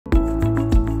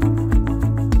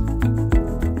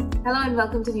Hello and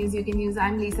welcome to News You Can Use.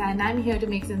 I'm Lisa and I'm here to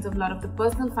make sense of a lot of the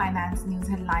personal finance news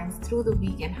headlines through the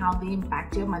week and how they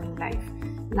impact your money life.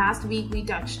 Last week we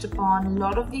touched upon a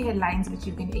lot of the headlines which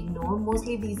you can ignore.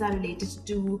 Mostly these are related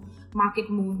to market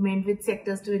movement, which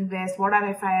sectors to invest, what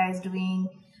are FIIs doing,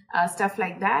 stuff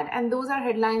like that. And those are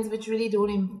headlines which really don't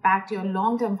impact your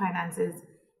long-term finances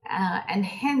and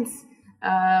hence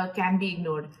can be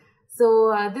ignored.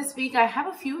 So this week I have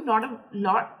a few, not a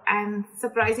lot, and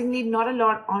surprisingly not a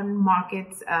lot on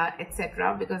markets,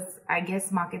 etc. because I guess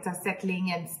markets are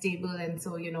settling and stable, and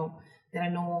so there are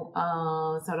no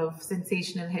sort of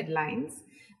sensational headlines.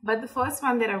 But the first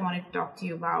one that I wanted to talk to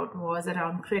you about was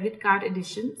around credit card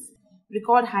additions.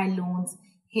 Record high loans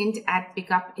hint at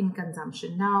pickup in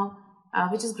consumption now,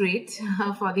 which is great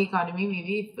for the economy.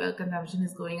 Maybe if consumption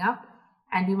is going up.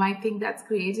 And you might think that's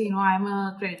great. I'm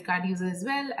a credit card user as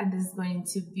well, and this is going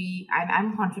to be, and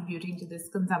I'm contributing to this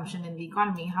consumption in the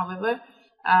economy. However,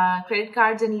 credit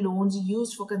cards and loans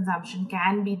used for consumption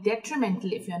can be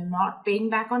detrimental if you're not paying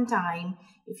back on time,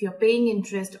 if you're paying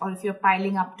interest, or if you're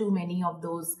piling up too many of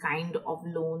those kind of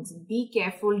loans. Be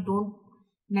careful. Don't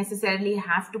necessarily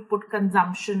have to put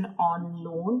consumption on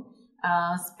loan.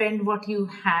 Spend what you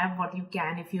have, what you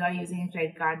can. If you are using a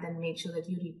credit card, then make sure that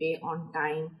you repay on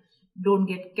time. Don't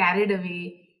get carried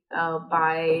away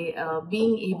by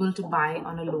being able to buy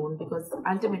on a loan, because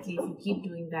ultimately if you keep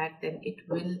doing that, then it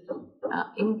will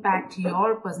impact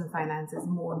your personal finances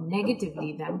more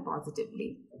negatively than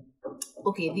positively.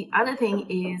 Okay, the other thing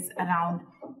is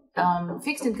around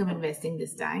fixed income investing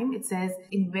this time. It says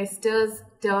investors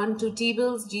turn to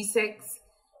T-bills, Gsecs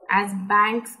as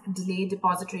banks delay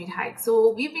deposit rate hikes.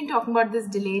 So we've been talking about this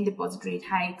delay in deposit rate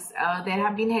hikes. There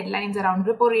have been headlines around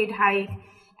repo rate hike,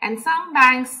 and some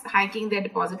banks hiking their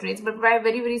deposit rates, but by a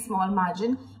very, very small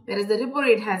margin, whereas the repo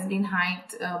rate has been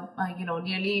hiked,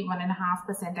 nearly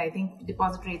 1.5%. I think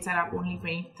deposit rates are up only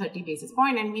 20-30 basis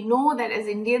points. And we know that as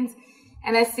Indians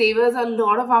and as savers, a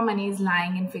lot of our money is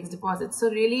lying in fixed deposits. So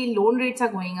really loan rates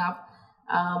are going up,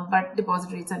 but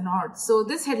deposit rates are not. So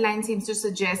this headline seems to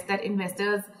suggest that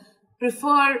investors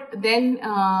prefer then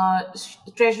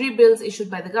treasury bills issued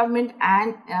by the government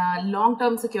and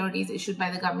long-term securities issued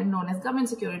by the government, known as government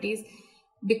securities,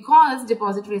 because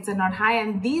deposit rates are not high,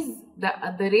 and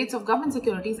the rates of government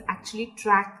securities actually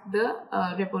track the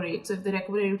repo rate. So if the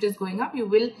repo rate is going up, you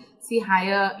will see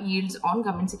higher yields on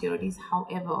government securities.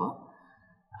 However,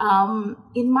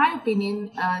 in my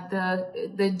opinion,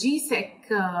 the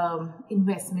Gsec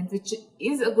investment, which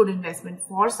is a good investment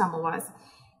for some of us,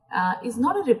 is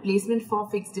not a replacement for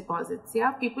fixed deposits.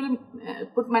 Yeah, people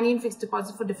put money in fixed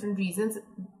deposits for different reasons.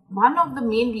 One of the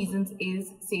main reasons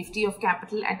is safety of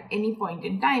capital at any point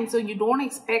in time. So you don't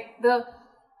expect the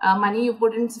money you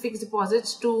put in fixed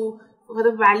deposits for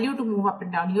the value to move up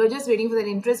and down. You're just waiting for that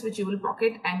interest which you will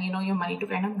pocket and your money to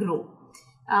kind of grow.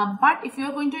 But if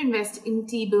you're going to invest in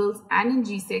T-bills and in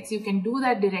Gsecs, you can do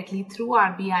that directly through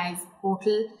RBI's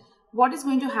portal. What is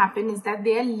going to happen is that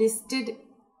they are listed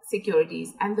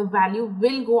securities and the value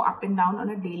will go up and down on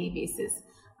a daily basis.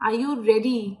 Are you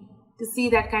ready to see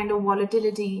that kind of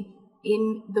volatility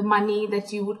in the money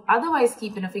that you would otherwise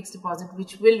keep in a fixed deposit,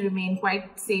 which will remain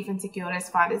quite safe and secure as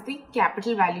far as the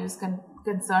capital value is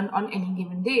concerned on any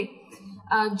given day?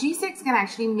 Gsecs can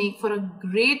actually make for a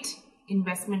great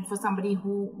investment for somebody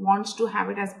who wants to have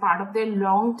it as part of their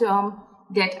long-term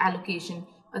debt allocation.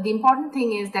 But the important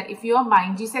thing is that if you are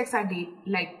buying Gsecs are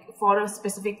for a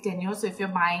specific tenure. So if you're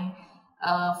buying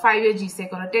a 5-year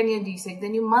Gsec or a 10-year Gsec,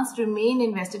 then you must remain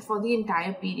invested for the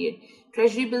entire period.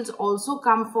 Treasury bills also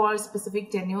come for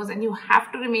specific tenures and you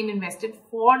have to remain invested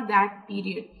for that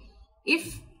period.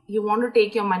 If you want to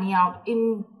take your money out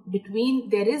in between,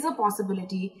 there is a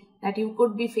possibility that you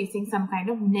could be facing some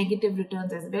kind of negative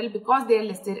returns as well, because they are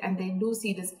listed and they do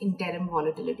see this interim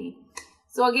volatility.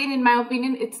 So again, in my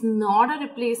opinion, it's not a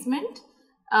replacement.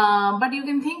 But you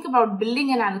can think about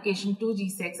building an allocation to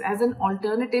Gsecs as an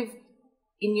alternative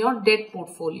in your debt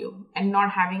portfolio and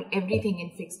not having everything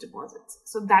in fixed deposits.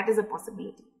 So that is a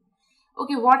possibility.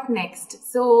 Okay, what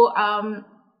next? So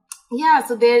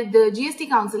the GST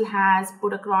Council has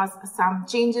put across some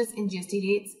changes in GST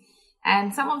rates,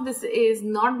 and some of this is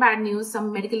not bad news.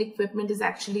 Some medical equipment is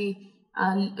actually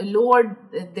lowered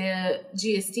the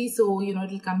GST, so it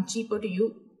will come cheaper to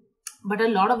you. But a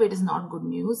lot of it is not good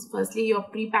news. Firstly, your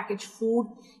pre-packaged food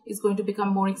is going to become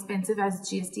more expensive as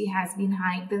GST has been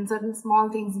hiked. Then certain small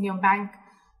things in your bank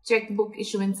checkbook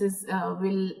issuances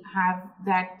will have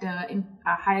that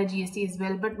higher GST as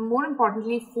well. But more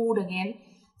importantly, food again.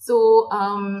 So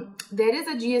there is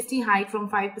a GST hike from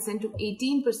 5% to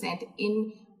 18%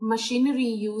 in machinery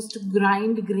used to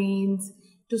grind grains,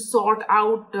 to sort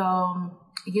out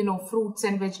fruits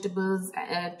and vegetables,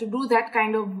 to do that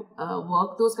kind of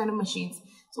work, those kind of machines.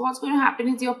 So what's going to happen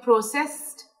is your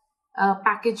processed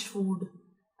packaged food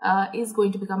is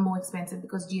going to become more expensive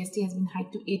because GST has been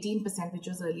hiked to 18%, which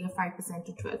was earlier 5%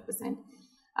 to 12%.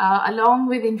 Along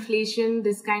with inflation,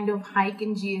 this kind of hike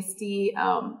in GST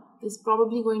is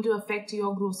probably going to affect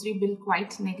your grocery bill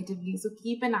quite negatively. So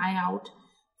keep an eye out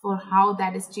for how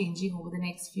that is changing over the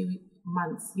next few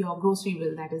months. Your grocery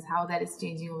bill, that is, how that is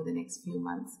changing over the next few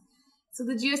months. So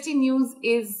the GST news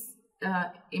is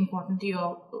important to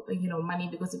your money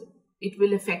because it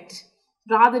will affect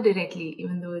rather directly,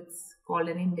 even though it's called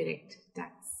an indirect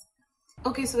tax.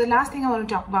 Okay, so the last thing I want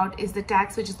to talk about is the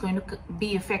tax which is going to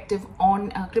be effective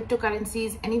on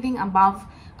cryptocurrencies. Anything above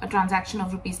a transaction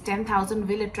of rupees 10,000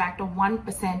 will attract a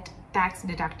 1% tax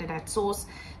deducted at source.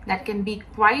 That can be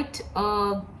quite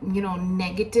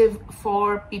negative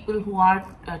for people who are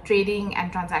trading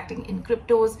and transacting in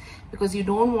cryptos, because you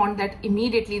don't want that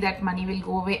immediately that money will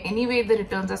go away. Anyway, the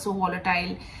returns are so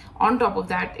volatile. On top of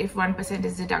that, if 1%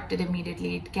 is deducted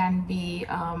immediately, it can be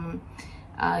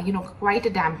quite a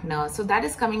dampener. So that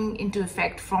is coming into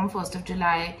effect from 1st of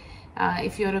July.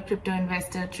 If you're a crypto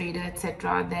investor, trader,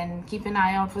 etc., then keep an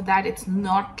eye out for that. It's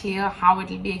not clear how it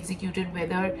will be executed,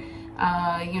 whether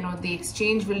the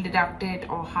exchange will deduct it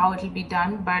or how it will be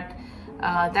done, but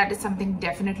that is something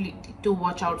definitely to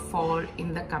watch out for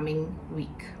in the coming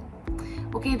week.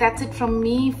 Okay, that's it from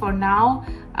me for now.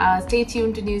 Stay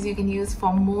tuned to News You Can Use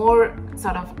for more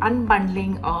sort of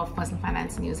unbundling of personal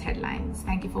finance news headlines.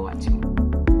 Thank you for watching.